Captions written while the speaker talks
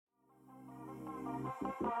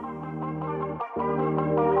Hello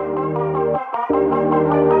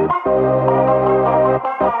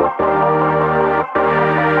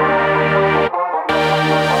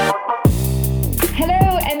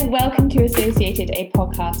and welcome to Associated, a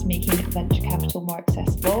podcast making venture capital more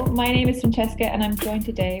accessible. My name is Francesca and I'm joined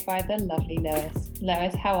today by the lovely Lois.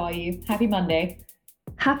 Lois, how are you? Happy Monday.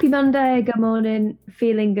 Happy Monday, good morning,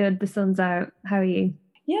 feeling good, the sun's out. How are you?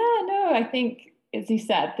 Yeah, no, I think, as you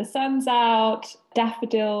said, the sun's out,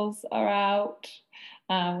 daffodils are out,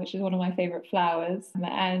 which is one of my favorite flowers.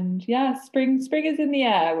 And yeah, spring is in the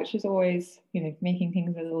air, which is always, making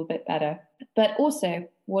things a little bit better. But also,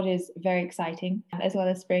 what is very exciting, as well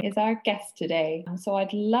as spring, is our guest today. So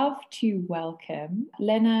I'd love to welcome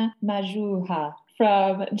Lena Majuha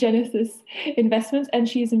from Genesis Investments, and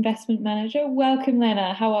she's investment manager. Welcome,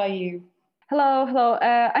 Lena. How are you? Hello.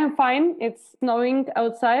 I'm fine. It's snowing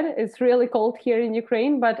outside. It's really cold here in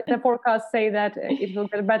Ukraine, but the forecasts say that it will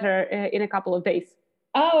get better in a couple of days.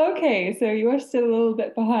 Oh, okay. So you are still a little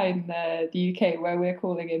bit behind the UK, where we're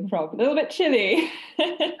calling in from. A little bit chilly.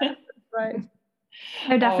 Right.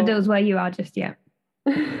 No daffodils where you are just yet.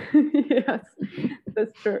 Yes,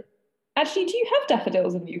 that's true. Actually, do you have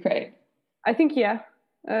daffodils in Ukraine? I think, yeah.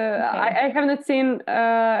 Okay. I haven't seen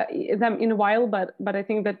them in a while, but I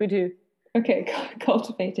think that we do. Okay,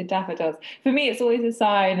 cultivated daffodils. For me, it's always a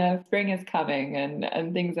sign of spring is coming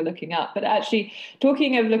and things are looking up. But actually,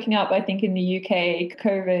 talking of looking up, I think in the UK,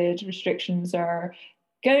 COVID restrictions are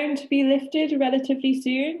going to be lifted relatively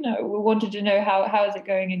soon. We wanted to know how is it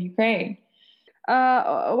going in Ukraine?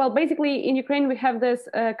 Well, basically in Ukraine, we have this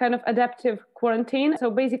kind of adaptive quarantine. So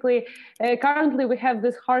basically, currently we have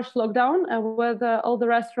this harsh lockdown with all the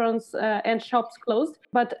restaurants and shops closed.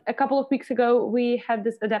 But a couple of weeks ago, we had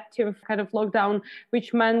this adaptive kind of lockdown,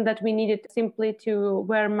 which meant that we needed simply to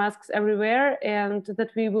wear masks everywhere and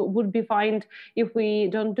that we would be fined if we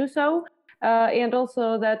don't do so. And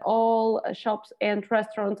also that all shops and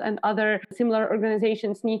restaurants and other similar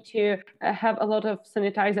organizations need to have a lot of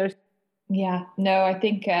sanitizers. Yeah, no, I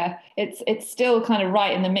think it's still kind of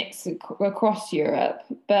right in the mix across Europe.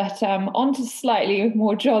 But on to slightly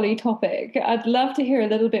more jolly topic. I'd love to hear a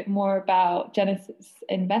little bit more about Genesis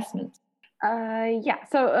Investments.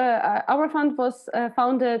 So our fund was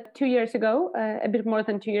founded 2 years ago, a bit more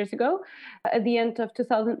than 2 years ago, at the end of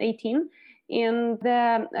 2018. And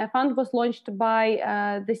the fund was launched by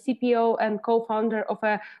the CPO and co-founder of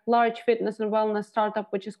a large fitness and wellness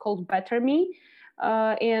startup, which is called BetterMe.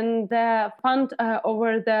 And the fund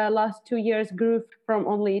over the last 2 years grew from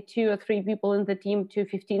only 2 or 3 people in the team to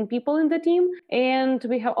 15 people in the team. And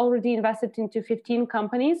we have already invested into 15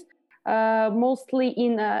 companies, mostly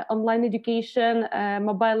in online education,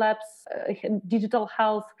 mobile apps, digital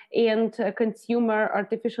health, and consumer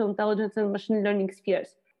artificial intelligence and machine learning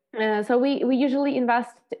spheres. So we usually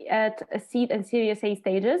invest at seed and Series A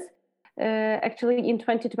stages. Actually, in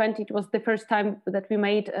 2020, it was the first time that we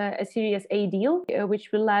made a Series A deal,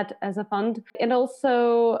 which we led as a fund. And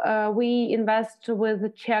also, we invest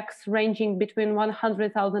with checks ranging between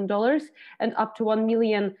 $100,000 and up to $1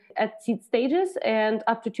 million at seed stages and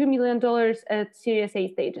up to $2 million at Series A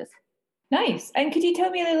stages. Nice. And could you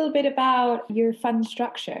tell me a little bit about your fund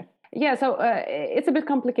structure? Yeah, so it's a bit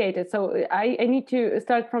complicated. So I need to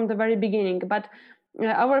start from the very beginning. But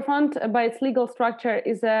our fund, by its legal structure,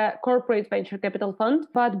 is a corporate venture capital fund,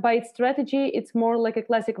 but by its strategy, it's more like a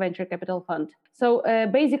classic venture capital fund. So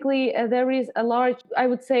basically, there is a large, I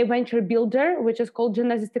would say, venture builder, which is called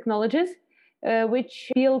Genesis Technologies, which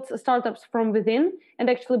builds startups from within. And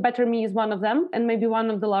actually, BetterMe is one of them, and maybe one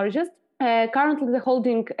of the largest. Currently, the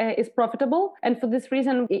holding is profitable. And for this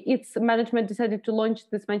reason, its management decided to launch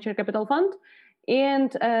this venture capital fund.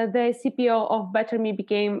 And the CPO of BetterMe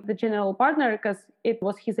became the general partner because it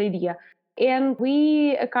was his idea. And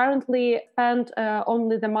we currently spend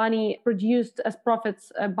only the money produced as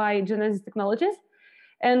profits by Genesis Technologies.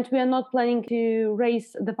 And we are not planning to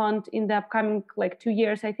raise the fund in the upcoming 2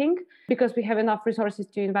 years, I think, because we have enough resources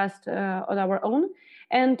to invest on our own.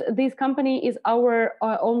 And this company is our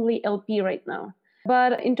only LP right now.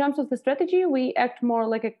 But in terms of the strategy, we act more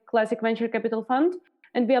like a classic venture capital fund.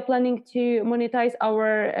 And we are planning to monetize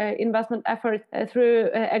our investment efforts through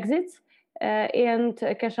exits and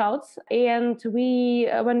cash outs. And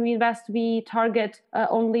when we invest, we target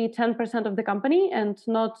only 10% of the company and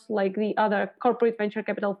not like the other corporate venture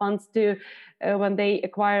capital funds do when they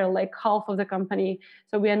acquire half of the company.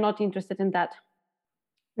 So we are not interested in that.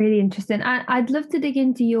 Really interesting. I'd love to dig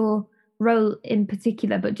into your role in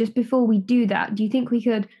particular, but just before we do that, do you think we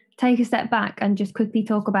could take a step back and just quickly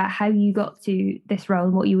talk about how you got to this role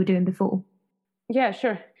and what you were doing before? Yeah,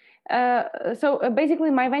 sure. So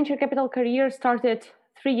basically, my venture capital career started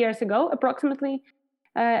 3 years ago, approximately.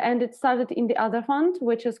 And it started in the other fund,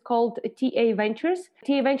 which is called TA Ventures.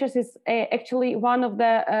 TA Ventures is actually one of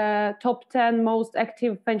the top 10 most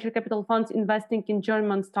active venture capital funds investing in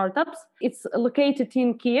German startups. It's located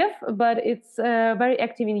in Kiev, but it's very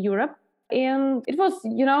active in Europe. And it was,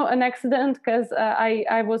 an accident because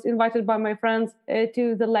I was invited by my friends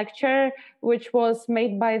to the lecture, which was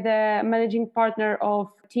made by the managing partner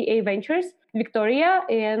of TA Ventures, Victoria,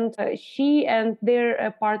 and she and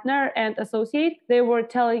their partner and associate, they were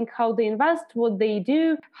telling how they invest, what they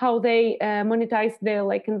do, how they monetize their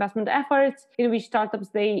investment efforts, in which startups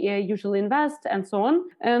they usually invest, and so on.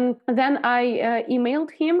 And then I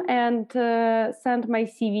emailed him and sent my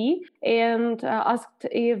CV and asked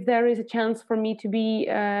if there is a chance for me to be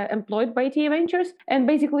employed by TA Ventures. And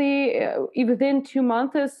basically, within 2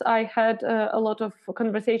 months, I had a lot of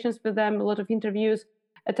conversations with them, a lot of interviews,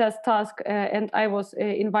 a test task, and I was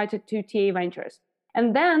invited to TA Ventures.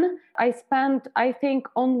 And then I spent, I think,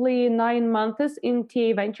 only 9 months in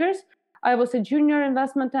TA Ventures. I was a junior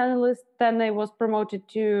investment analyst, then I was promoted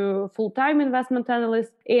to full-time investment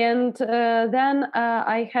analyst. And then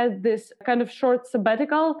I had this kind of short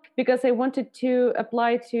sabbatical because I wanted to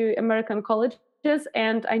apply to American colleges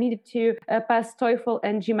and I needed to pass TOEFL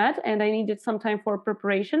and GMAT, and I needed some time for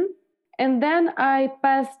preparation. And then I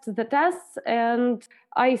passed the tests and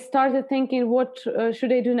I started thinking, what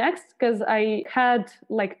should I do next? Because I had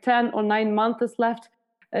 10 or 9 months left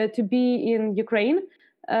to be in Ukraine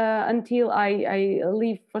until I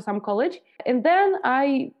leave for some college. And then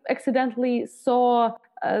I accidentally saw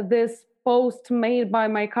this post made by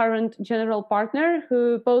my current general partner,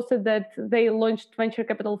 who posted that they launched venture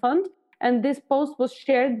capital fund. And this post was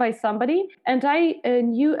shared by somebody. And I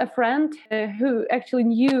knew a friend who actually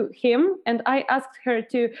knew him. And I asked her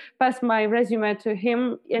to pass my resume to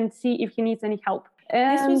him and see if he needs any help.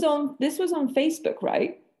 And this was on Facebook,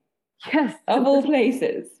 right? Yes. Of all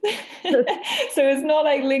places. So it's not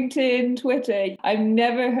like LinkedIn, Twitter. I've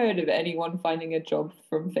never heard of anyone finding a job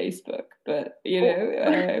from Facebook, but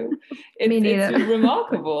it's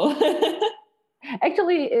remarkable.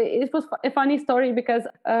 Actually, it was a funny story because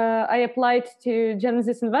I applied to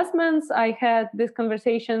Genesis Investments. I had these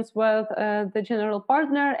conversations with the general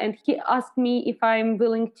partner, and he asked me if I'm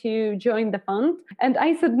willing to join the fund. And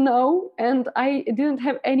I said no, and I didn't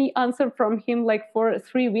have any answer from him for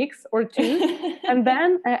 3 weeks or 2. And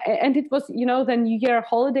then, and it was, the New Year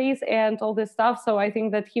holidays and all this stuff. So I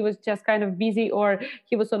think that he was just kind of busy or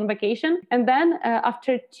he was on vacation. And then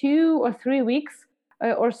after 2 or 3 weeks,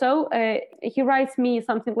 or so, he writes me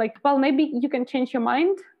something like, well, maybe you can change your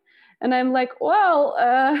mind. And I'm like, well,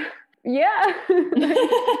 yeah.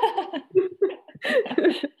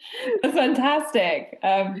 That's fantastic.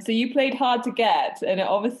 So you played hard to get, and it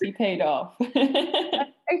obviously paid off.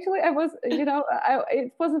 Actually, I was,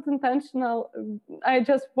 it wasn't intentional. I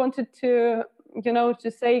just wanted to, to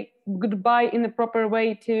say goodbye in a proper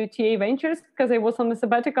way to TA Ventures because I was on the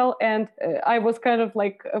sabbatical and I was kind of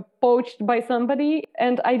poached by somebody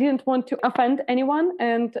and I didn't want to offend anyone.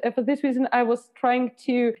 And for this reason, I was trying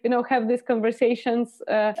to, have these conversations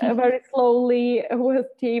very slowly with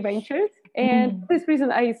TA Ventures. And for this reason,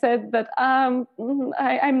 I said that I'm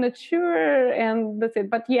not sure, and that's it.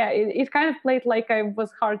 But yeah, it kind of played like I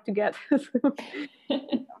was hard to get.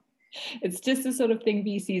 It's just the sort of thing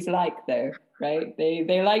VCs like, though, right?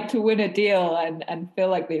 They like to win a deal and feel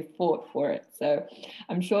like they've fought for it. So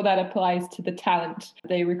I'm sure that applies to the talent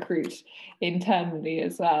they recruit internally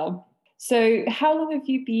as well. So how long have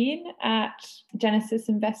you been at Genesis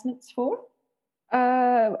Investments for?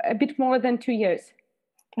 A bit more than 2 years.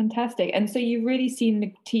 Fantastic. And so you've really seen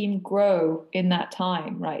the team grow in that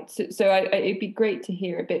time, right? So it'd be great to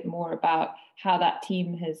hear a bit more about how that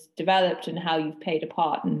team has developed and how you've played a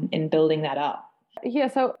part in building that up. Yeah,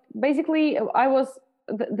 so basically I was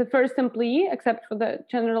the first employee except for the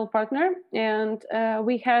general partner, and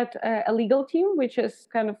we had a legal team which is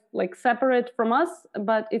kind of separate from us,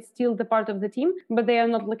 but it's still the part of the team, but they are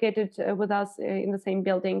not located with us in the same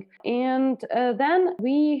building. And then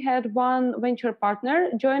we had one venture partner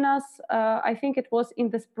join us. I think it was in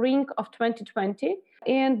the spring of 2020.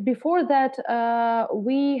 And before that,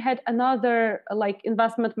 we had another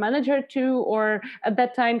investment manager too, or at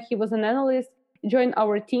that time he was an analyst, join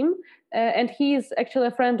our team. and he is actually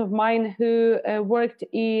a friend of mine who worked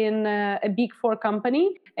in a big four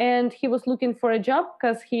company, and he was looking for a job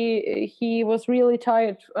because he was really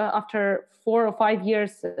tired after 4 or 5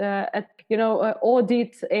 years at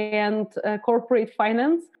audit and corporate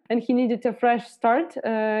finance, and he needed a fresh start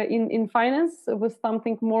in finance with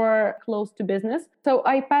something more close to business. So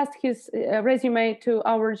I passed his resume to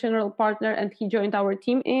our general partner, and he joined our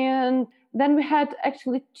team. And then we had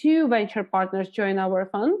actually 2 venture partners join our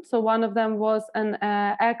fund. So one of them was an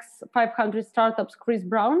ex-500 startups, Chris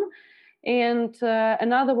Brown, and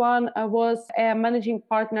another one was a managing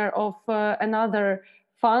partner of another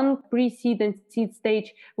fund, pre-seed and seed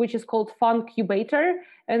stage, which is called Fundcubator.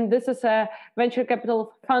 And this is a venture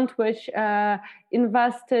capital fund which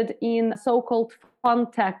invested in so-called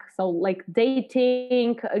fun tech, so like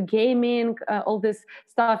dating, gaming, all this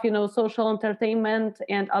stuff, social entertainment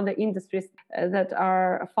and other industries that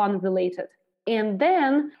are fun related. And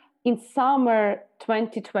then in summer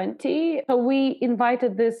 2020, so we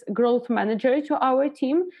invited this growth manager to our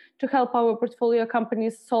team to help our portfolio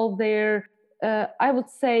companies solve their I would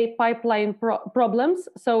say pipeline problems.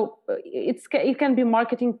 So it can be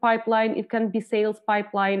marketing pipeline, it can be sales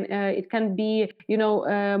pipeline, it can be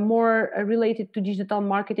more related to digital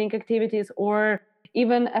marketing activities, or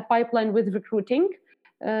even a pipeline with recruiting.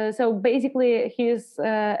 So basically, he's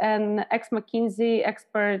an ex-McKinsey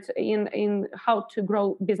expert in how to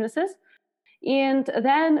grow businesses. And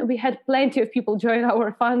then we had plenty of people join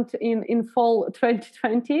our fund in fall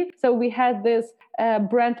 2020. So we had this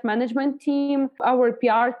brand management team, our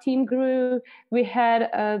PR team grew. We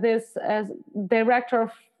had this director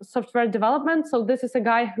of software development. So this is a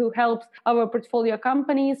guy who helps our portfolio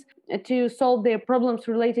companies to solve their problems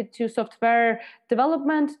related to software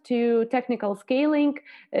development, to technical scaling,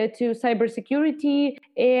 to cybersecurity,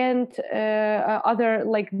 and other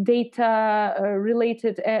like data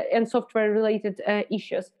related and software related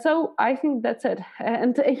issues. So I think that's it.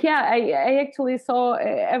 And I actually saw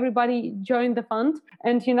everybody join the fund.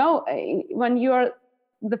 And when you are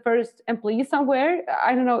the first employee somewhere,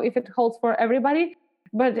 I don't know if it holds for everybody,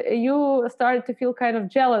 but you start to feel kind of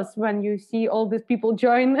jealous when you see all these people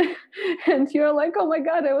join and you're like, oh my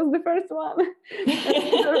God, I was the first one.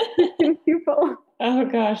 15 people. Oh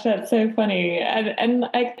gosh, that's so funny. And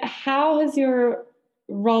like, how has your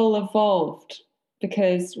role evolved?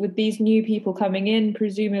 Because with these new people coming in,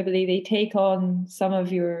 presumably they take on some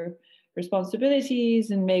of your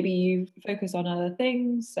responsibilities and maybe you focus on other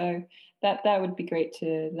things. So that would be great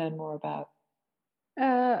to learn more about.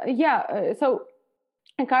 So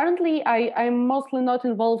currently, I'm mostly not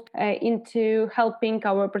involved into helping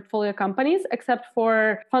our portfolio companies, except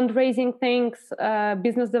for fundraising things,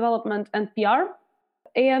 business development, and PR.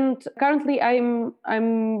 And currently, I'm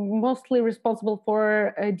mostly responsible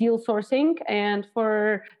for deal sourcing and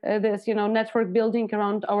for this, network building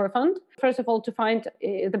around our fund. First of all, to find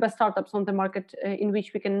the best startups on the market in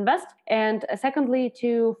which we can invest, and secondly,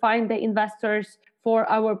 to find the investors for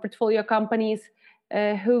our portfolio companies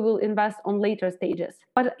who will invest on later stages.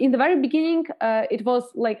 But in the very beginning, it was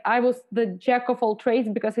like I was the jack of all trades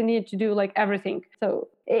because I needed to do like everything. So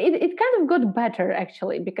it kind of got better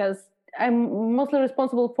actually, because I'm mostly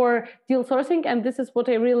responsible for deal sourcing, and this is what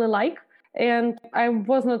I really like. And I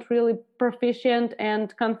was not really proficient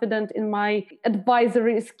and confident in my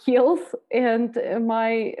advisory skills and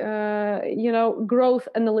my, growth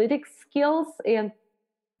analytics skills. And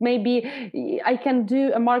maybe I can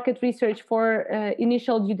do a market research for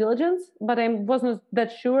initial due diligence, but I wasn't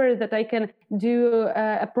that sure that I can do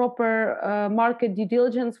a proper market due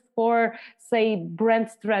diligence for, say, brand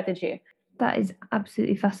strategy. That is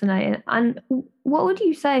absolutely fascinating. And what would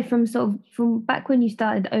you say from back when you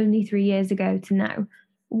started only 3 years ago to now?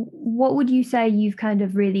 What would you say you've kind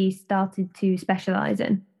of really started to specialize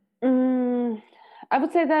in? I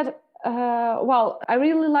would say that, I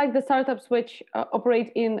really like the startups which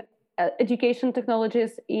operate in education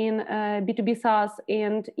technologies, in B2B SaaS,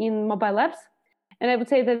 and in mobile apps. And I would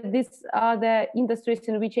say that these are the industries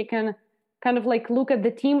in which I can kind of like look at the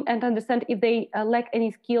team and understand if they lack any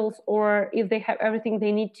skills or if they have everything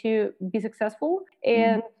they need to be successful,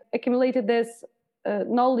 and accumulated this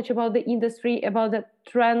knowledge about the industry, about the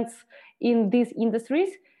trends in these industries.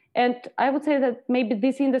 And I would say that maybe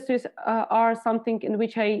these industries are something in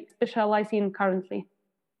which I specialize in currently.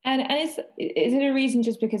 And is it a reason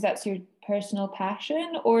just because that's your personal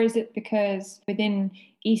passion, or is it because within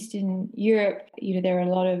Eastern Europe, there are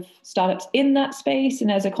a lot of startups in that space,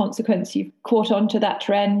 and as a consequence, you've caught on to that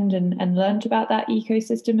trend and learned about that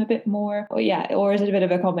ecosystem a bit more? Or is it a bit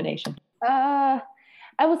of a combination? I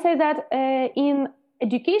would say that in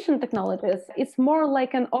education technologies, it's more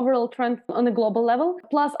like an overall trend on a global level.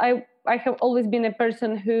 Plus, I I have always been a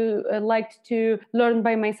person who liked to learn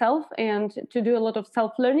by myself and to do a lot of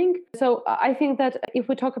self-learning. So I think that if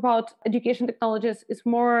we talk about education technologies, it's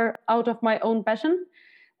more out of my own passion.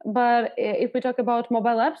 But if we talk about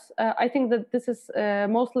mobile apps, I think that this is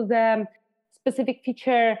mostly the specific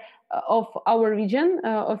feature of our region,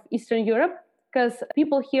 of Eastern Europe, because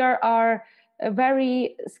people here are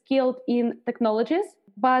very skilled in technologies,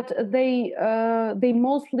 but they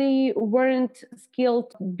mostly weren't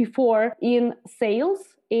skilled before in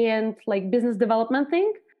sales and like business development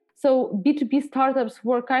thing. So B2B startups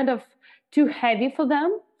were kind of too heavy for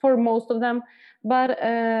them, for most of them. But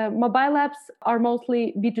mobile apps are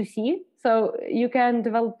mostly B2C. So you can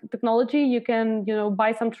develop technology, you can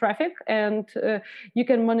buy some traffic, and you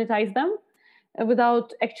can monetize them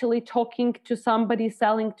without actually talking to somebody,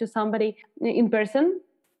 selling to somebody in person.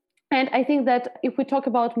 And I think that if we talk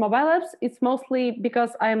about mobile apps, it's mostly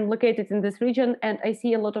because I'm located in this region and I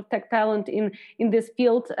see a lot of tech talent in this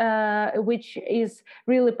field, which is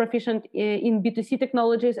really proficient in B2C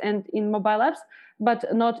technologies and in mobile apps, but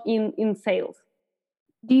not in sales.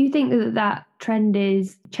 Do you think that trend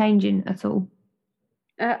is changing at all?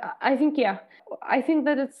 I think, yeah. I think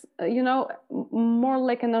that it's, more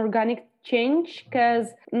like an organic change,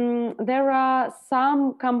 because there are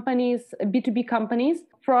some companies, B2B companies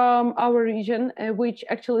from our region, which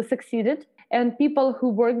actually succeeded. And people who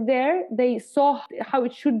work there, they saw how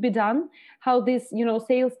it should be done, how this,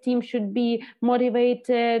 sales team should be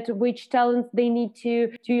motivated, which talents they need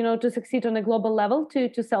to succeed on a global level,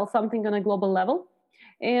 to sell something on a global level.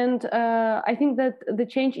 And I think that the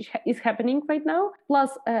change is happening right now.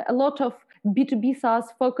 Plus, a lot of B2B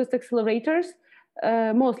SaaS focused accelerators,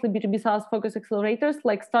 mostly B2B SaaS focused accelerators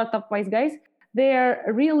like Startup Wise Guys, they are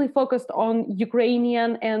really focused on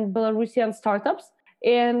Ukrainian and Belarusian startups.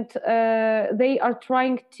 And they are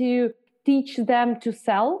trying to teach them to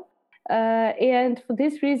sell. And for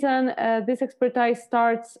this reason, this expertise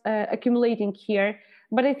starts accumulating here.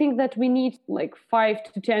 But I think that we need like 5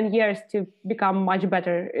 to 10 years to become much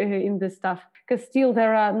better in this stuff, because still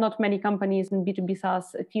there are not many companies in B2B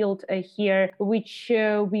SaaS field here, which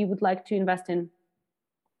we would like to invest in.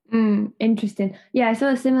 Interesting. Yeah, I saw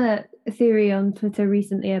a similar theory on Twitter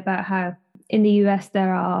recently about how in the US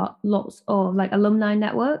there are lots of like alumni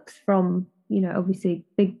networks from, obviously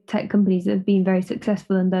big tech companies that have been very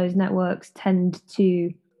successful, and those networks tend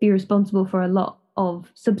to be responsible for a lot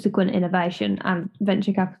of subsequent innovation and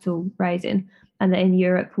venture capital raising, and that in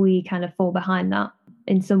Europe we kind of fall behind that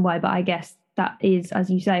in some way. But I guess that is, as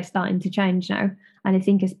you say, starting to change now. And I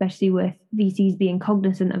think especially with VCs being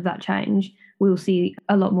cognizant of that change, we'll see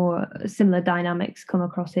a lot more similar dynamics come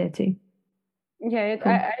across here too. Yeah,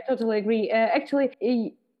 I totally agree. Actually,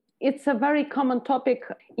 it's a very common topic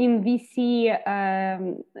in VC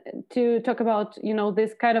to talk about,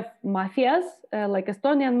 this kind of mafias, like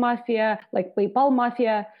Estonian mafia, like PayPal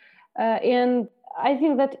mafia. And I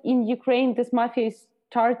think that in Ukraine, this mafia is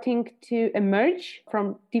starting to emerge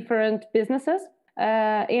from different businesses.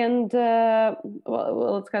 Well,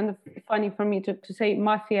 it's kind of funny for me to say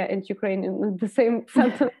mafia and Ukraine in the same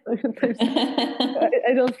sentence.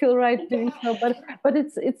 I don't feel right doing so, but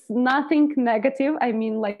it's nothing negative. I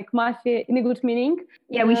mean, like mafia in a good meaning.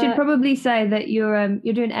 Yeah, we should probably say that you're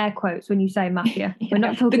doing air quotes when you say mafia. We're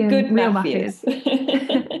not talking the good real mafias.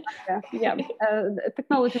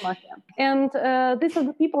 Technology mafia. And these are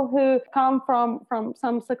the people who come from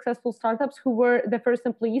some successful startups who were the first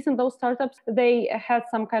employees in those startups. They had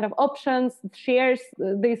some kind of options, shares.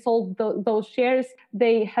 They sold those shares.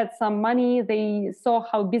 They had some money. They saw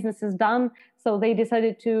how business is done. So they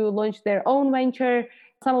decided to launch their own venture.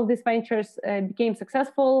 Some of these ventures became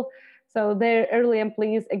successful. So their early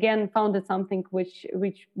employees again founded something which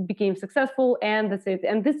became successful, and that's it.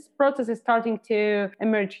 And this process is starting to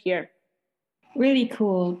emerge here. Really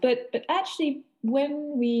cool. But actually,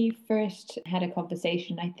 when we first had a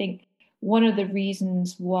conversation, I think one of the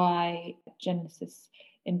reasons why Genesis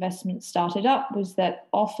Investment started up was that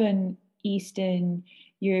often Eastern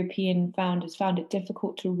European founders found it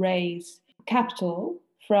difficult to raise capital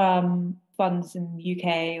from funds in the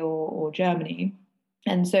UK or Germany.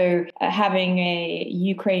 And so having a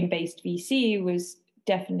Ukraine-based VC was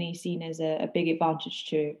definitely seen as a big advantage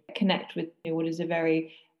to connect with what is a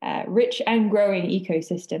very rich and growing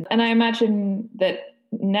ecosystem. And I imagine that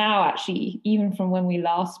now, actually, even from when we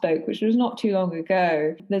last spoke, which was not too long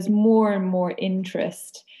ago, there's more and more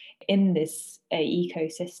interest in this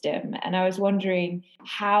ecosystem. And I was wondering,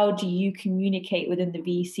 how do you communicate within the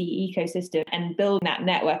VC ecosystem and build that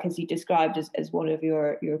network as you described as one of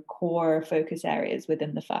your core focus areas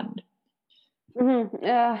within the fund?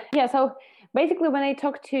 Yeah, so basically, when I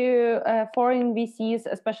talk to foreign VCs,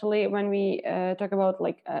 especially when we talk about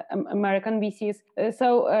like American VCs,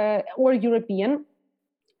 or European,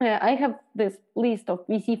 I have this list of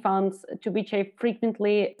VC funds to which I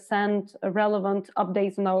frequently send relevant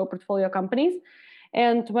updates on our portfolio companies.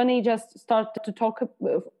 And when I just start to talk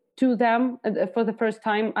to them for the first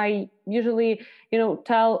time, I usually,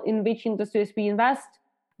 tell in which industries we invest,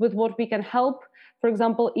 with what we can help. For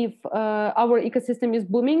example, if our ecosystem is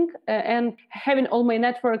booming and having all my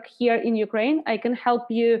network here in Ukraine, I can help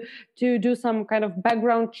you to do some kind of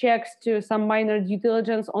background checks, to some minor due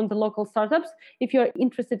diligence on the local startups if you're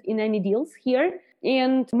interested in any deals here.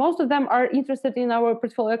 And most of them are interested in our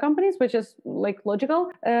portfolio companies, which is like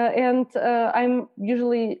logical. And I'm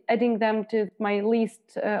usually adding them to my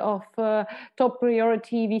list of top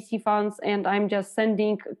priority VC funds, and I'm just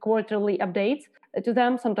sending quarterly updates to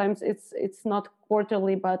them. Sometimes it's not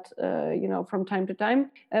quarterly, but from time to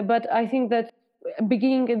time. But I think that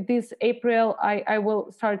beginning in this April, I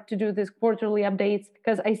will start to do these quarterly updates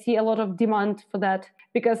because I see a lot of demand for that.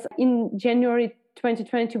 Because in January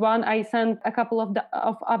 2021, I sent a couple of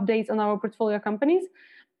updates on our portfolio companies,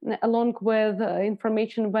 along with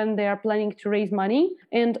information when they are planning to raise money.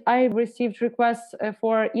 And I received requests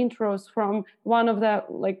for intros from one of the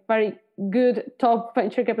very good top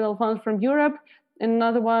venture capital funds from Europe, and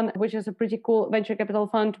another one, which is a pretty cool venture capital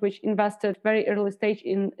fund, which invested very early stage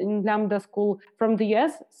in Lambda School from the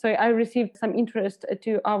US. So I received some interest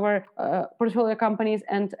to our portfolio companies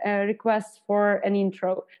and requests for an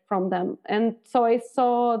intro from them. And so I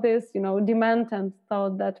saw this, demand, and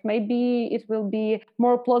thought that maybe it will be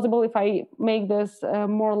more plausible if I make this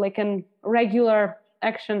more like a regular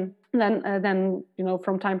action than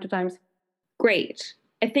from time to time. Great.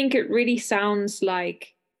 I think it really sounds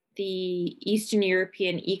like the Eastern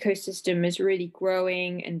European ecosystem is really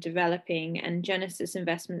growing and developing, and Genesis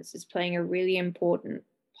Investments is playing a really important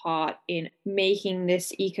part in making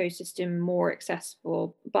this ecosystem more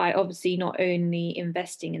accessible by obviously not only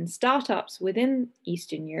investing in startups within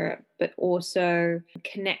Eastern Europe, but also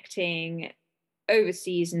connecting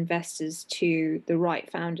overseas investors to the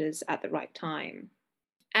right founders at the right time.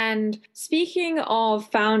 And speaking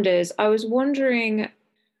of founders, I was wondering,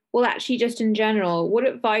 well, actually, just in general, what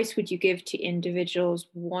advice would you give to individuals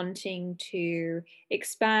wanting to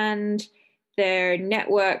expand their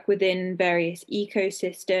network within various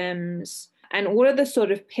ecosystems? And what are the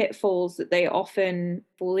sort of pitfalls that they often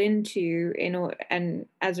fall into and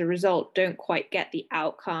as a result don't quite get the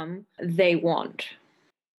outcome they want?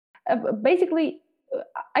 Basically,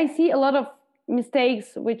 I see a lot of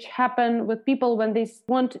mistakes which happen with people when they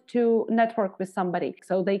want to network with somebody.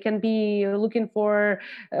 So they can be looking for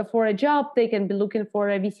a job, they can be looking for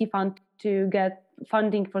a VC fund to get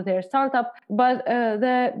funding for their startup. But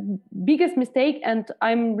the biggest mistake, and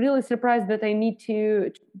I'm really surprised that I need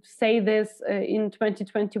to say this in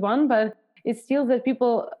 2021, but it's still that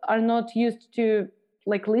people are not used to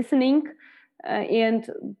listening, and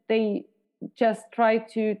they just try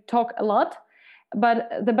to talk a lot.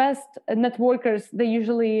 But the best networkers, they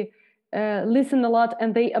usually listen a lot,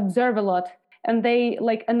 and they observe a lot, and they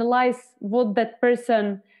analyze what that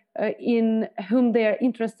person in whom they are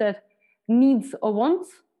interested needs or wants,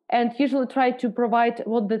 and usually try to provide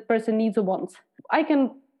what that person needs or wants. I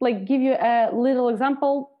can give you a little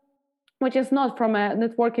example, which is not from a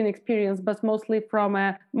networking experience, but mostly from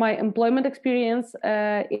my employment experience.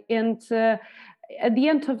 And at the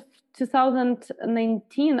end of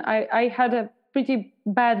 2019, I had a pretty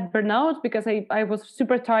bad burnout because I was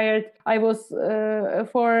super tired. I was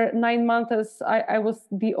for 9 months I was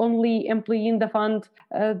the only employee in the fund.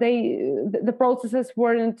 The processes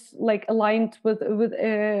weren't aligned with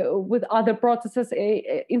other processes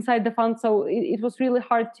inside the fund, so it was really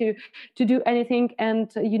hard to do anything, and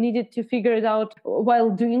you needed to figure it out while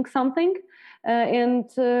doing something. And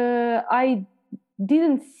I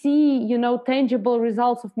didn't see tangible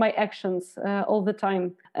results of my actions all the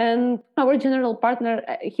time. And our general partner,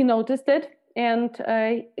 he noticed it, and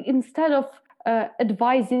instead of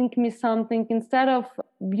advising me something, instead of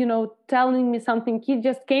telling me something, he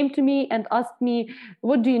just came to me and asked me,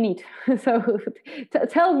 what do you need? So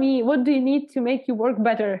tell me, what do you need to make you work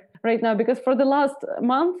better right now, because for the last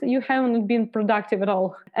month you haven't been productive at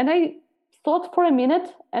all. And I thought for a minute,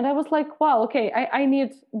 and I was like, wow, okay, I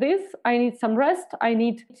need this, I need some rest, I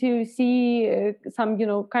need to see some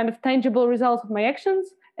kind of tangible results of my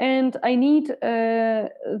actions. and I need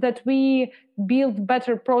that we build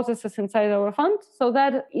better processes inside our fund, so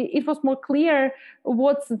that it was more clear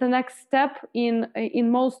what's the next step in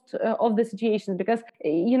most of the situations. Because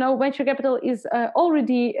venture capital is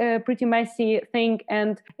already a pretty messy thing,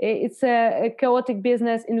 and it's a chaotic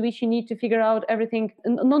business in which you need to figure out everything,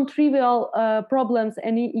 non-trivial problems,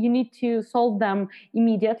 and you need to solve them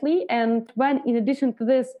immediately. And when, in addition to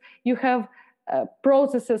this, you have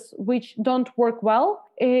processes which don't work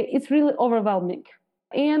well, it's really overwhelming.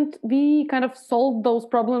 And we kind of solved those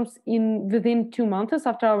problems within 2 months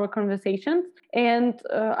after our conversations. And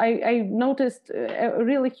I noticed a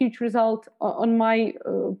really huge result on my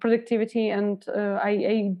productivity, and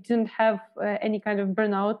I didn't have any kind of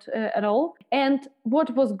burnout at all. And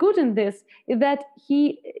what was good in this is that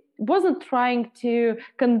he wasn't trying to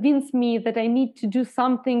convince me that I need to do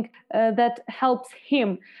something that helps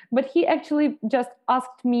him, but he actually just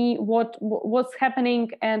asked me what's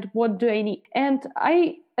happening and what do I need. And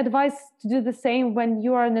I advise to do the same when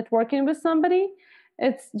you are networking with somebody.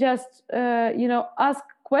 It's just ask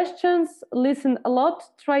questions, listen a lot,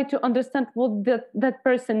 try to understand what that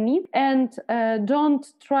person needs, and don't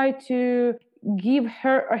try to give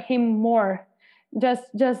her or him more. Just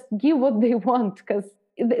give what they want, because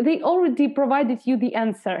they already provided you the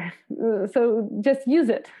answer. So just use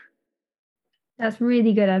it. That's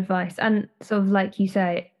really good advice. And sort of like you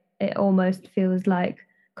say, it almost feels like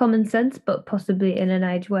common sense, but possibly in an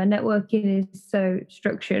age where networking is so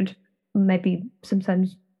structured, maybe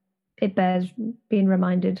sometimes it bears being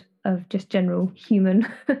reminded of just general human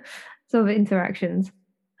sort of interactions.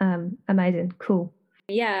 Amazing. Cool.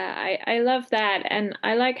 Yeah, I love that. And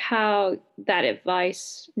I like how that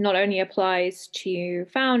advice not only applies to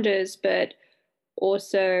founders, but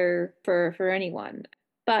also for anyone.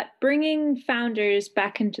 But bringing founders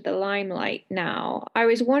back into the limelight now, I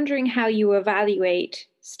was wondering how you evaluate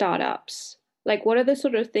startups. Like, what are the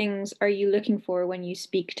sort of things are you looking for when you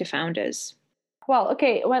speak to founders? Well,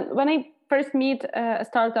 okay, when I first meet a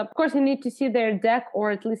startup, of course, you need to see their deck,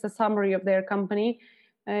 or at least a summary of their company,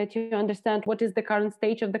 to understand what is the current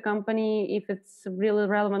stage of the company, if it's really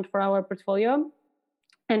relevant for our portfolio,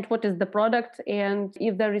 and what is the product, and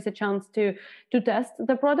if there is a chance to test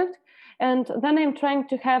the product. And then I'm trying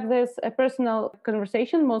to have this personal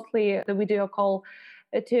conversation, mostly the video call,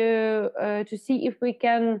 to see if we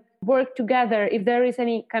can work together, if there is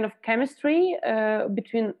any kind of chemistry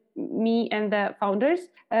between me and the founders,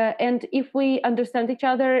 and if we understand each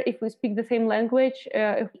other, if we speak the same language,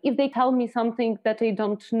 if they tell me something that I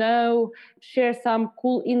don't know, share some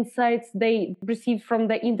cool insights they received from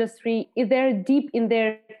the industry, if they're deep in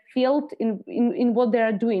their field, in what they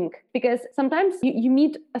are doing. Because sometimes you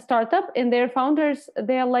meet a startup and their founders,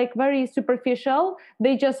 they are like very superficial.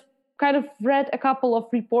 They just kind of read a couple of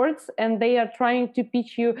reports and they are trying to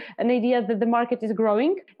pitch you an idea that the market is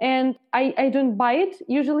growing. And I don't buy it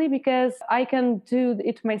usually, because I can do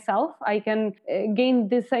it myself. I can gain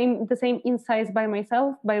the same insights by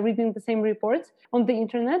myself by reading the same reports on the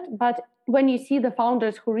internet. But when you see the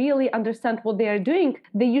founders who really understand what they are doing,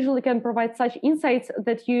 they usually can provide such insights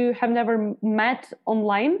that you have never met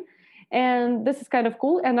online. And this is kind of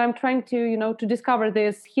cool. And I'm trying to discover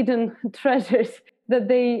these hidden treasures that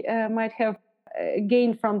they might have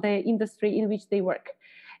gained from the industry in which they work.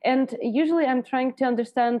 And usually I'm trying to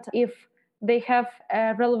understand if they have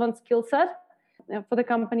a relevant skill set for the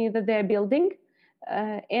company that they're building.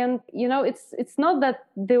 And it's not that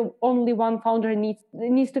the only one founder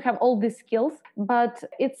needs to have all these skills, but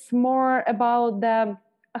it's more about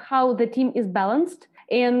how the team is balanced,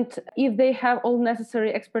 and if they have all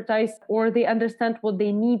necessary expertise, or they understand what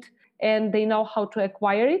they need and they know how to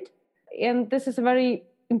acquire it. And this is a very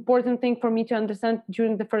important thing for me to understand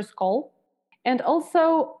during the first call. And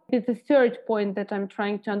also, the third point that I'm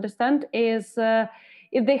trying to understand is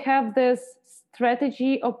if they have this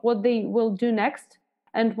strategy of what they will do next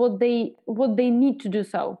and what they need to do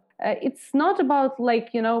so. It's not about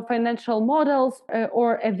financial models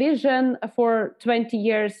or a vision for 20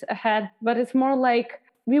 years ahead, but it's more like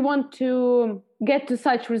we want to get to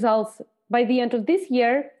such results by the end of this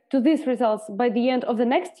year, to these results by the end of the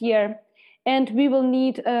next year, and we will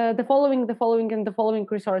need the following and the following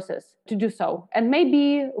resources to do so. And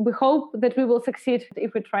maybe we hope that we will succeed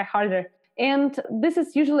if we try harder. And this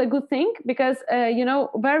is usually a good thing, because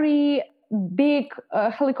very big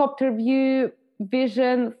helicopter view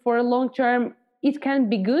vision for a long term, it can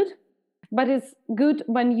be good, but it's good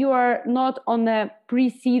when you are not on a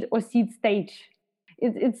pre-seed or seed stage.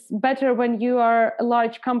 It's better when you are a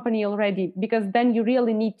large company already, because then you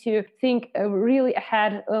really need to think really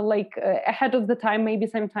ahead, ahead of the time, maybe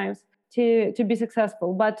sometimes. to be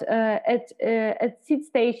successful. But at seed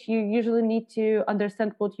stage, you usually need to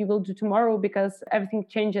understand what you will do tomorrow, because everything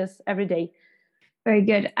changes every day. Very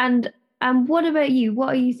good. And what about you? What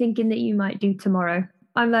are you thinking that you might do tomorrow?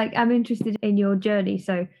 I'm interested in your journey.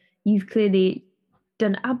 So you've clearly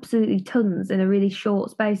done absolutely tons in a really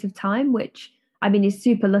short space of time, which I mean is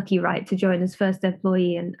super lucky, right? To join as first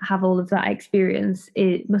employee and have all of that experience.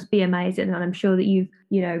 It must be amazing. And I'm sure that you've,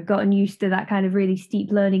 gotten used to that kind of really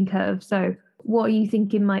steep learning curve. So what are you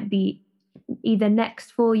thinking might be either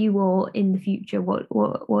next for you or in the future? What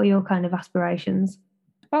are your kind of aspirations?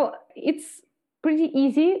 Well, it's pretty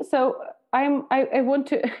easy. So I want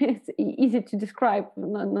to, it's easy to describe,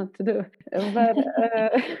 not to do,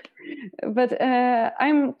 but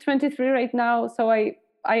I'm 23 right now. So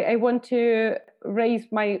I want to raise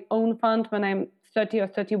my own fund when I'm 30 or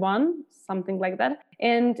 31, something like that.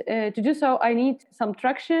 And to do so, I need some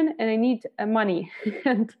traction and I need money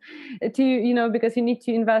and to, because you need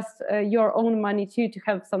to invest your own money too, to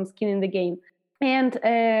have some skin in the game. And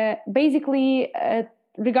basically,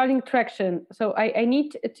 regarding traction, so I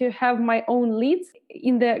need to have my own leads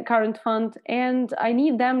in the current fund, and I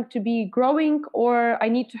need them to be growing, or I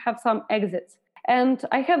need to have some exits. And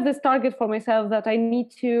I have this target for myself that I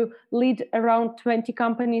need to lead around 20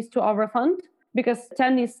 companies to our fund, because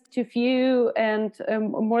 10 is too few, and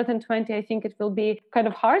more than 20, I think it will be kind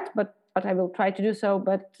of hard, but I will try to do so.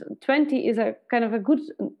 But 20 is a kind of a good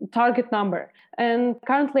target number. And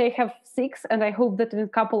currently I have 6, and I hope that in a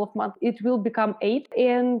couple of months it will become 8.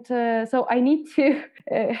 And so I need to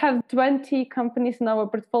have 20 companies in our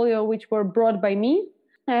portfolio which were brought by me.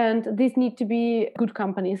 And these need to be good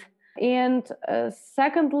companies. And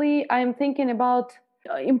secondly, I'm thinking about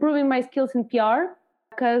improving my skills in PR,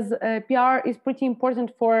 because PR is pretty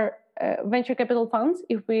important for venture capital funds,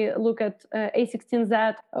 if we look at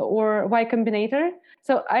A16Z or Y Combinator.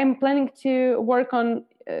 So I'm planning to work on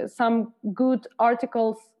some good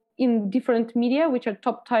articles in different media, which are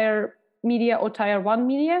top tier media or tier 1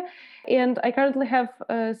 media. And I currently have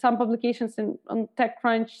some publications on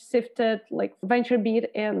TechCrunch, Sifted, like VentureBeat,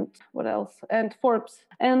 and what else? And Forbes.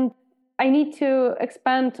 And I need to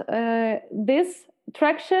expand this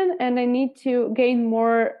traction, and I need to gain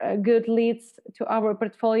more good leads to our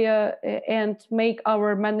portfolio and make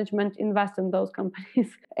our management invest in those companies.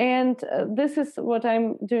 And this is what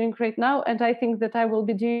I'm doing right now. And I think that I will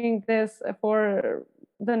be doing this for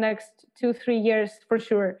the next 2-3 years for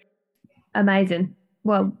sure. Amazing.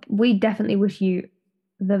 Well, we definitely wish you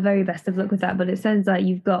the very best of luck with that, but it sounds like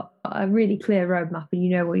you've got a really clear roadmap and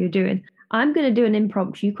you know what you're doing. I'm going to do an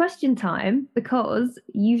impromptu question time, because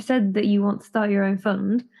you said that you want to start your own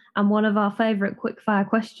fund, and one of our favourite quickfire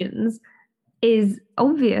questions is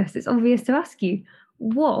obvious. It's obvious to ask you.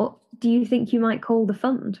 What do you think you might call the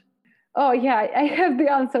fund? Oh, yeah, I have the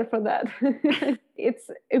answer for that. It's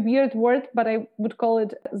a weird word, but I would call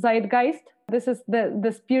it Zeitgeist. This is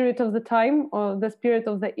the spirit of the time, or the spirit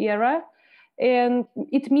of the era. And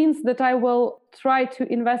it means that I will try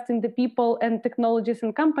to invest in the people and technologies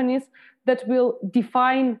and companies that will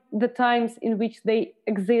define the times in which they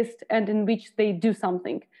exist and in which they do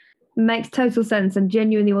something. Makes total sense, and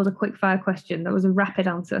genuinely was a quickfire question. That was a rapid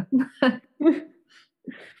answer.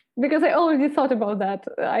 Because I already thought about that.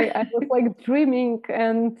 I was like dreaming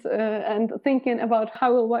and thinking about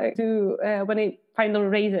how will I do when I finally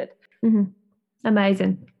raise it. Mm-hmm.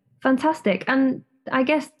 Amazing. Fantastic. And I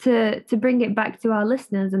guess to bring it back to our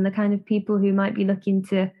listeners and the kind of people who might be looking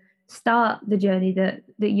to start the journey that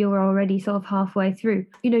you're already sort of halfway through,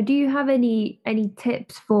 do you have any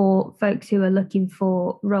tips for folks who are looking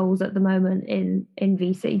for roles at the moment in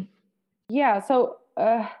VC? Yeah, so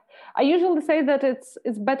I usually say that it's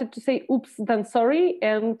better to say oops than sorry.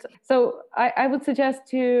 And so I would suggest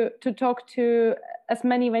to talk to as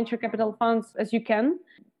many venture capital funds as you can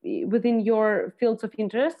within your fields of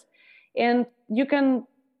interest. And you can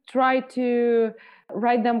try to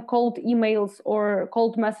write them cold emails or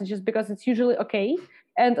cold messages, because it's usually okay.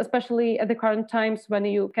 And especially at the current times when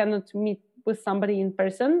you cannot meet with somebody in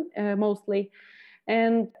person, mostly.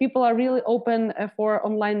 And people are really open for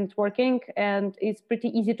online networking, and it's pretty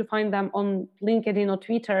easy to find them on LinkedIn or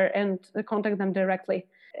Twitter and contact them directly.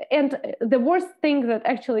 And the worst thing that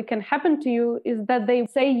actually can happen to you is that they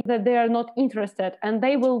say that they are not interested, and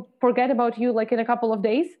they will forget about you like in a couple of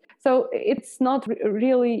days. So it's not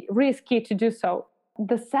really risky to do so.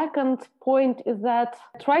 The second point is that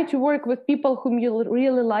try to work with people whom you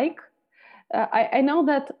really like. I know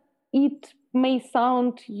that it may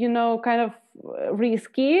sound, kind of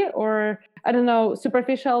risky or, I don't know,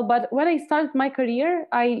 superficial. But when I started my career,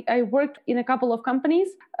 I worked in a couple of companies.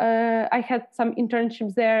 I had some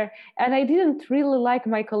internships there, and I didn't really like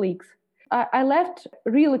my colleagues. I left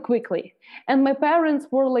really quickly. And my parents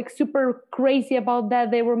were like super crazy about that.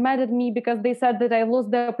 They were mad at me because they said that I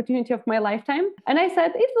lost the opportunity of my lifetime. And I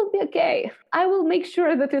said, it will be okay. I will make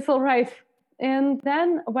sure that it's all right. And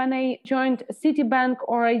then when I joined Citibank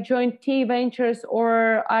or I joined TA Ventures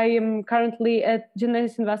or I am currently at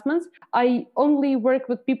Genesis Investments, I only work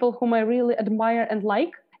with people whom I really admire and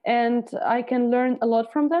like, and I can learn a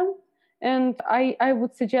lot from them. And I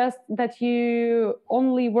would suggest that you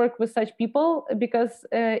only work with such people because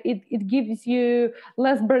it gives you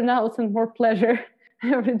less burnouts and more pleasure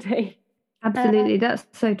every day. Absolutely, that's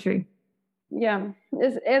so true. Yeah,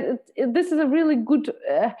 this is a really good,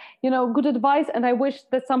 good advice, and I wish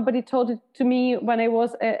that somebody told it to me when I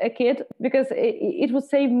was a kid, because it would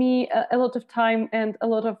save me a lot of time and a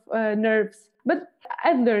lot of nerves. But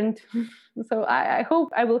I've learned, so I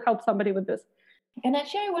hope I will help somebody with this. And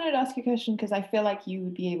actually, I wanted to ask you a question because I feel like you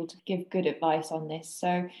would be able to give good advice on this.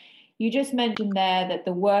 So you just mentioned there that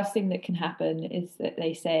the worst thing that can happen is that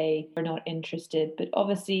they say we're not interested. But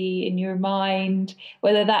obviously, in your mind,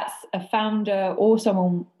 whether that's a founder or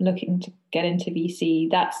someone looking to get into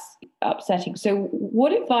VC, that's upsetting. So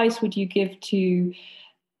what advice would you give to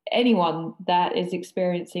anyone that is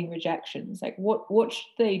experiencing rejections? Like what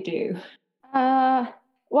should they do?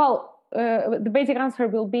 The basic answer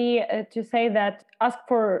will be to say that ask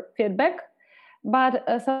for feedback. But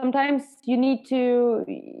sometimes you need to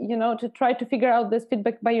try to figure out this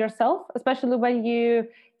feedback by yourself, especially when you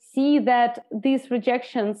see that these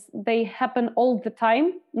rejections, they happen all the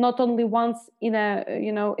time, not only once in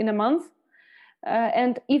a month.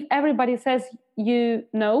 And if everybody says it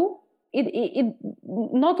not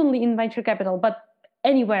only in venture capital but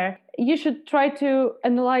anywhere, you should try to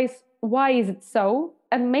analyze why is it so,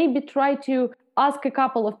 and maybe try to ask a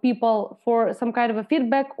couple of people for some kind of a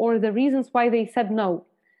feedback or the reasons why they said no.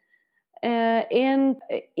 And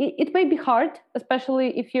it may be hard,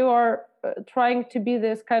 especially if you are trying to be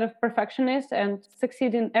this kind of perfectionist and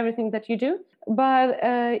succeed in everything that you do. But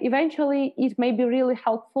eventually it may be really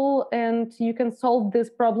helpful, and you can solve these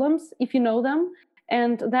problems if you know them,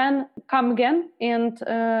 and then come again and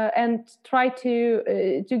try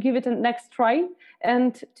to give it a next try,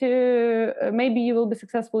 and to maybe you will be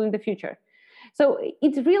successful in the future. So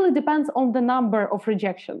it really depends on the number of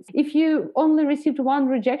rejections. If you only received one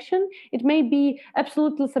rejection, it may be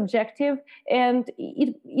absolutely subjective, and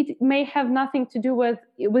it may have nothing to do with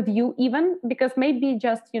you even, because maybe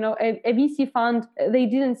just a VC fund, they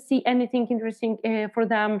didn't see anything interesting for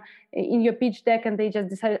them in your pitch deck, and they just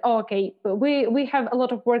decided, okay, we have a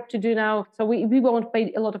lot of work to do now, so we won't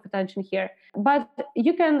pay a lot of attention here. But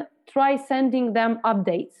you can try sending them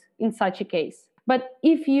updates in such a case. But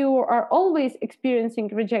if you are always experiencing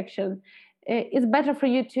rejection, it's better for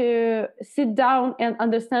you to sit down and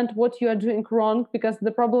understand what you are doing wrong, because the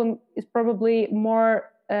problem is probably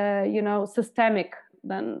more, systemic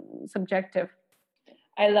than subjective.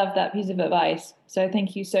 I love that piece of advice. So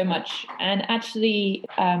thank you so much. And actually,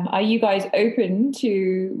 are you guys open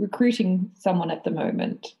to recruiting someone at the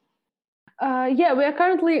moment? Yeah, we are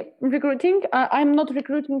currently recruiting. I'm not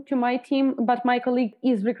recruiting to my team, but my colleague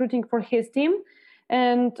is recruiting for his team.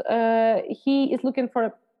 And he is looking for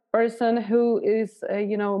a person who is,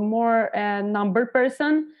 more a number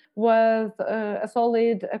person with a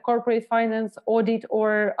solid corporate finance, audit,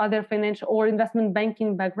 or other financial or investment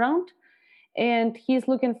banking background. And he's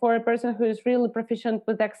looking for a person who is really proficient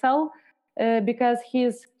with Excel, because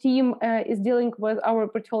his team is dealing with our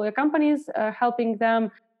portfolio companies, helping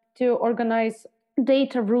them to organize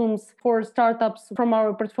data rooms for startups from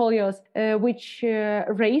our portfolios, which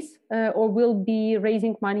raise or will be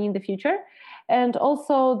raising money in the future. And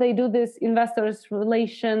also they do this investors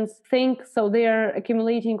relations thing. So they are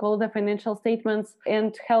accumulating all the financial statements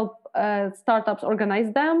and help startups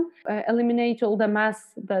organize them, eliminate all the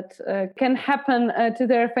mess that can happen to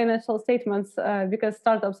their financial statements, because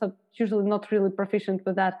startups are usually not really proficient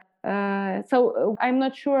with that. So I'm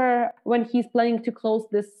not sure when he's planning to close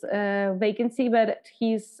this vacancy, but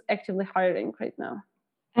he's actively hiring right now.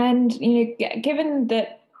 And given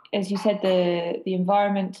that, as you said, the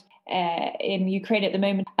environment in Ukraine at the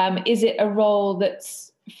moment, is it a role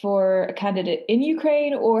that's for a candidate in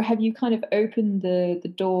Ukraine, or have you kind of opened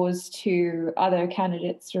the doors to other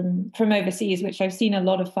candidates from overseas, which I've seen a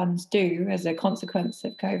lot of funds do as a consequence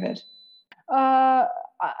of COVID?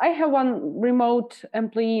 I have one remote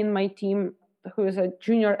employee in my team who is a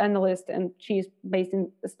junior analyst, and she's based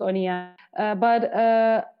in Estonia. But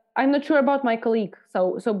I'm not sure about my colleague.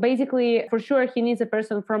 So basically, for sure, he needs a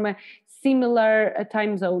person from a similar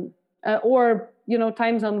time zone, or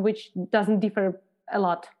time zone which doesn't differ a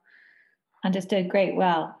lot. Understood. Great.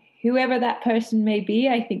 Well, whoever that person may be,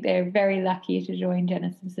 I think they're very lucky to join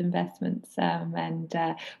Genesis Investments, and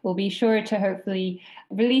we'll be sure to hopefully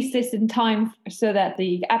release this in time so that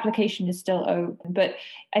the application is still open. But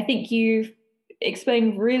I think you've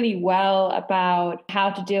explained really well about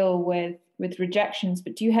how to deal with rejections,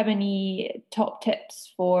 but do you have any top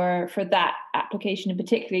tips for that application in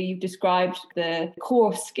particular? You've described the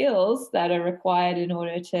core skills that are required in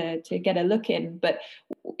order to get a look in, but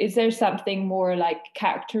is there something more like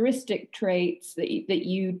characteristic traits that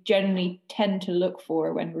you generally tend to look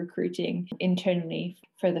for when recruiting internally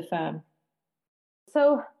for the firm?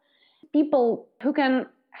 So people who can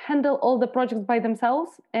handle all the projects by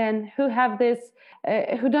themselves and who have this,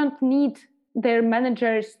 who don't need their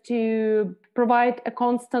managers to provide a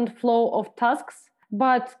constant flow of tasks,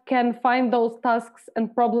 but can find those tasks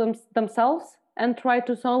and problems themselves and try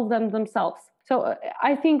to solve them themselves. So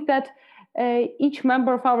I think that each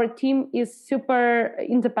member of our team is super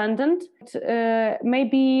independent.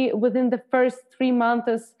 Maybe within the first 3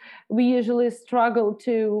 months, we usually struggle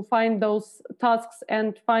to find those tasks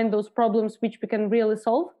and find those problems which we can really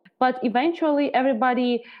solve. But eventually,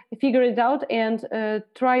 everybody figured it out and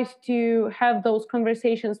tried to have those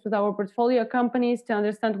conversations with our portfolio companies to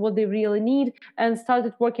understand what they really need and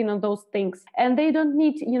started working on those things. And they don't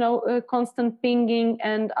need, constant pinging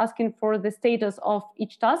and asking for the status of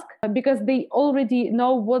each task because they already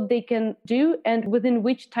know what they can do and within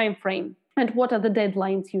which time frame and what are the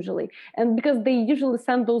deadlines usually. And because they usually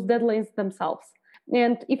send those deadlines themselves.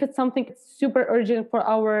 And if it's something super urgent for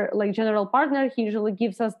our general partner, he usually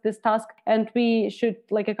gives us this task and we should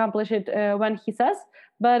accomplish it when he says.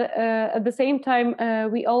 But at the same time,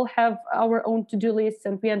 we all have our own to-do lists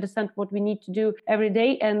and we understand what we need to do every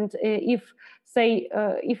day. And if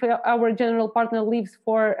our general partner leaves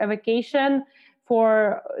for a vacation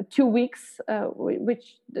for 2 weeks,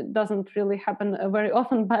 which doesn't really happen very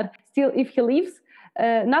often, but still if he leaves,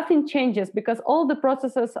 nothing changes because all the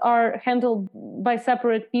processes are handled by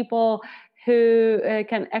separate people who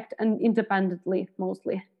can act independently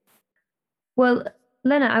mostly. Well,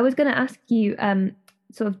 Lena, I was going to ask you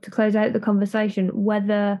sort of to close out the conversation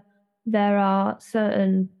whether there are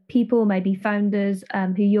certain people, maybe founders,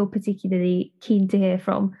 who you're particularly keen to hear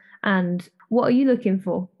from, and what are you looking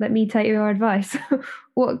for? Let me take your advice.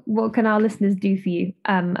 What can our listeners do for you,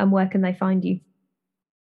 and where can they find you?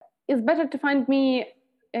 It's better to find me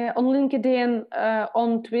on LinkedIn,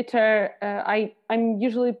 on Twitter. I'm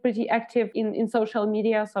usually pretty active in social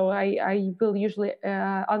media, so I will usually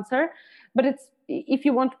answer. But if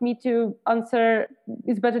you want me to answer,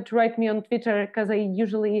 it's better to write me on Twitter because I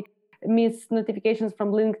usually miss notifications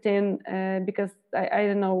from LinkedIn because I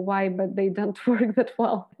don't know why, but they don't work that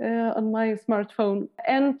well on my smartphone.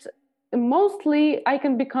 And mostly I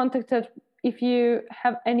can be contacted if you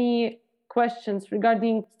have any questions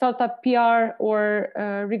regarding startup PR or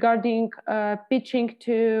regarding pitching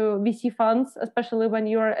to VC funds, especially when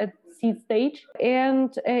you're at seed stage.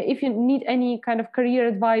 And if you need any kind of career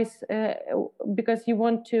advice because you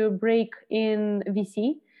want to break in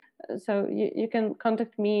VC, so you can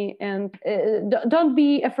contact me, and don't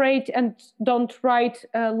be afraid and don't write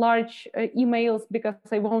large emails because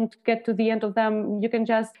I won't get to the end of them. You can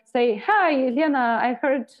just say, "Hi, Lena, I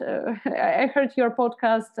heard your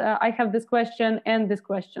podcast. I have this question and this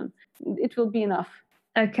question." It will be enough.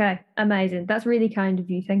 Okay, amazing. That's really kind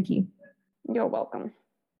of you. Thank you. You're welcome.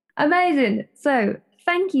 Amazing. So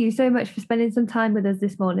thank you so much for spending some time with us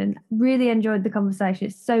this morning. Really enjoyed the conversation.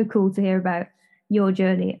 It's so cool to hear about your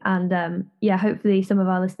journey, and hopefully some of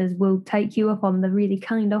our listeners will take you up on the really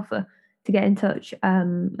kind offer to get in touch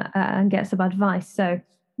and get some advice. So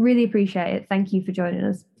really appreciate it. Thank you for joining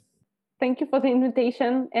us. Thank you for the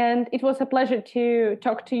invitation, and it was a pleasure to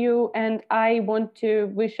talk to you. And I want to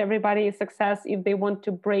wish everybody success if they want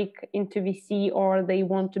to break into VC or they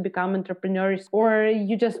want to become entrepreneurs or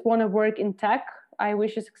you just want to work in tech. I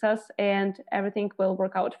wish you success and everything will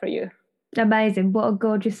work out for you. Amazing. What a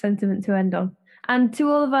gorgeous sentiment to end on. And to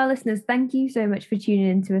all of our listeners, thank you so much for tuning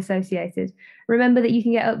in to Associated. Remember that you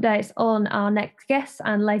can get updates on our next guests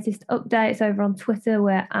and latest updates over on Twitter.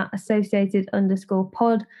 We're at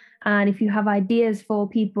associated_pod. And if you have ideas for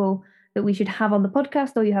people that we should have on the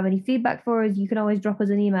podcast or you have any feedback for us, you can always drop us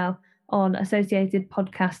an email on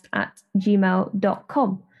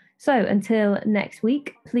associatedpodcast@gmail.com. So until next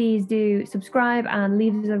week, please do subscribe and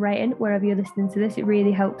leave us a rating wherever you're listening to this. It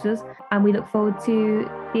really helps us. And we look forward to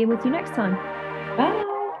being with you next time. Bye.